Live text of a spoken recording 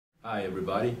Hi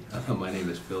everybody, my name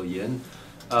is Phil Yin.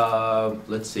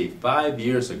 Let's see, 5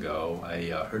 years ago I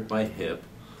hurt my hip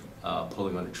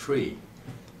pulling on a tree,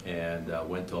 and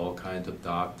went to all kinds of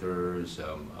doctors,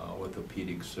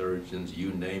 orthopedic surgeons,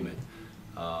 you name it.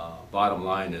 Bottom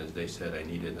line is they said I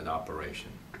needed an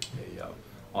operation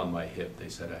on my hip. They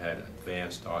said I had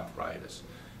advanced arthritis.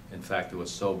 In fact, it was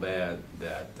so bad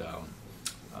that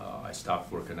I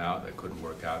stopped working out. I couldn't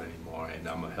work out anymore, and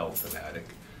I'm a health fanatic.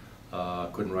 I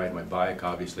couldn't ride my bike.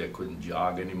 Obviously, I couldn't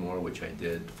jog anymore, which I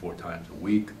did 4 times a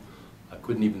week. I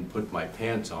couldn't even put my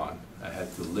pants on. I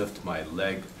had to lift my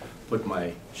leg, put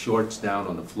my shorts down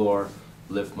on the floor,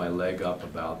 lift my leg up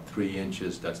about 3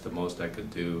 inches. That's the most I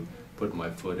could do. Put my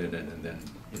foot in it, and then,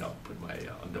 put my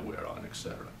underwear on,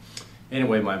 etc.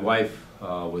 Anyway, my wife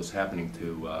was happening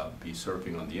to be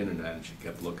surfing on the internet, and she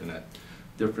kept looking at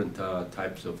different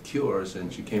types of cures,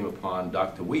 and she came upon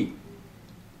Dr. Wheat.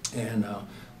 And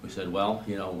we said, well,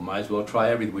 might as well try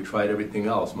everything. We tried everything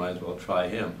else, might as well try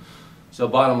him. So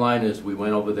bottom line is we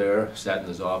went over there, sat in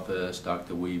his office.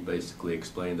 Dr. Wee basically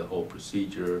explained the whole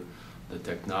procedure, the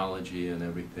technology and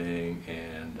everything,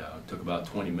 and it took about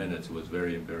 20 minutes. It was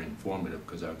very, very informative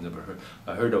because I've never heard,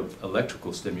 I heard of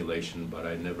electrical stimulation, but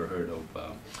I never heard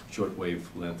of shortwave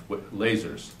length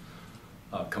lasers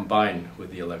combined with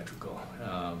the electrical.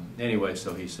 Anyway,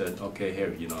 so he said, okay,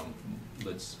 here,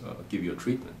 let's give you a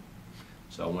treatment.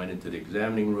 So I went into the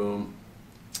examining room.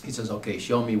 He says, okay,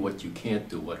 show me what you can't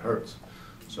do, what hurts.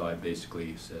 So I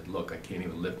basically said, look, I can't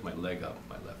even lift my leg up,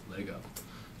 my left leg up.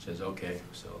 He says, okay.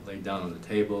 So I laid down on the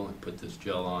table and put this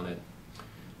gel on it,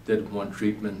 did one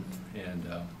treatment, and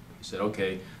he said,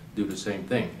 okay, do the same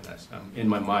thing. And in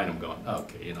my mind, I'm going,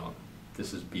 okay,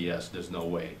 this is BS, there's no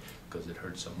way, because it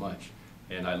hurts so much.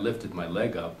 And I lifted my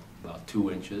leg up about 2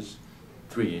 inches,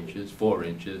 3 inches, 4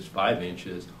 inches, 5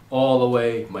 inches, all the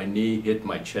way, my knee hit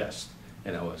my chest.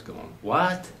 And I was going,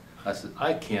 what? I said,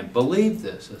 I can't believe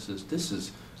this. I said, this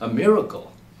is a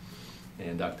miracle.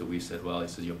 And Dr. Wee said, well, he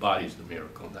said, your body's the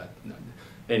miracle.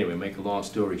 Anyway, make a long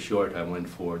story short, I went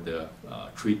for the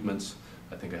treatments.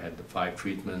 I think I had the 5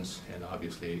 treatments, and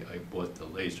obviously I bought the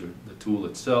laser, the tool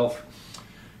itself.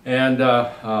 And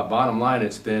bottom line,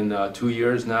 it's been 2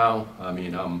 years now. I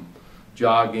mean, I'm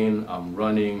jogging, I'm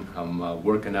running, I'm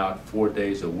working out 4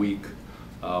 days a week.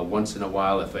 Once in a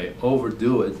while, if I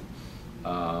overdo it,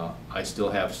 I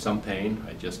still have some pain.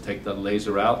 I just take the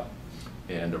laser out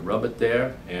and rub it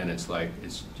there, and it's like,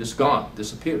 it's just gone,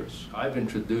 disappears. I've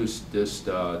introduced this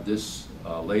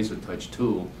LaserTouch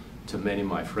tool to many of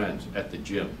my friends at the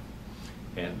gym,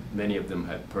 and many of them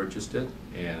have purchased it,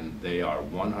 and they are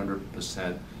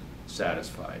 100%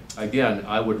 satisfied. Again,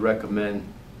 I would recommend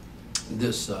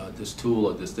this tool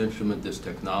or this instrument, this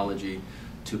technology,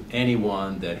 to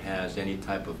anyone that has any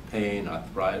type of pain,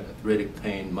 arthritic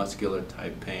pain, muscular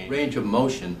type pain. Range of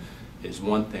motion is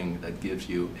one thing that gives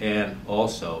you, and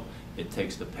also it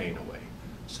takes the pain away.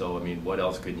 So I mean, what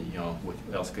else can what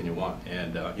else can you want?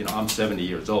 And I'm 70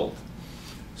 years old,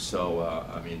 so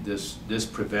I mean, this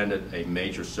prevented a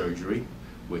major surgery,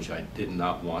 which I did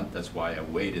not want. That's why I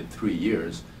waited 3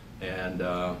 years, and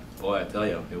boy, I tell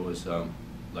you, it was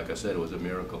like I said, it was a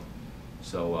miracle.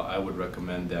 So I would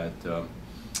recommend that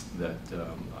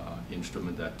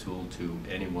instrument, that tool, to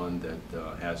anyone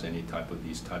that has any type of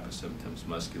these type of symptoms,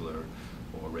 muscular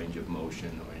or range of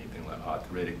motion or anything like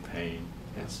arthritic pain.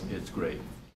 It's great.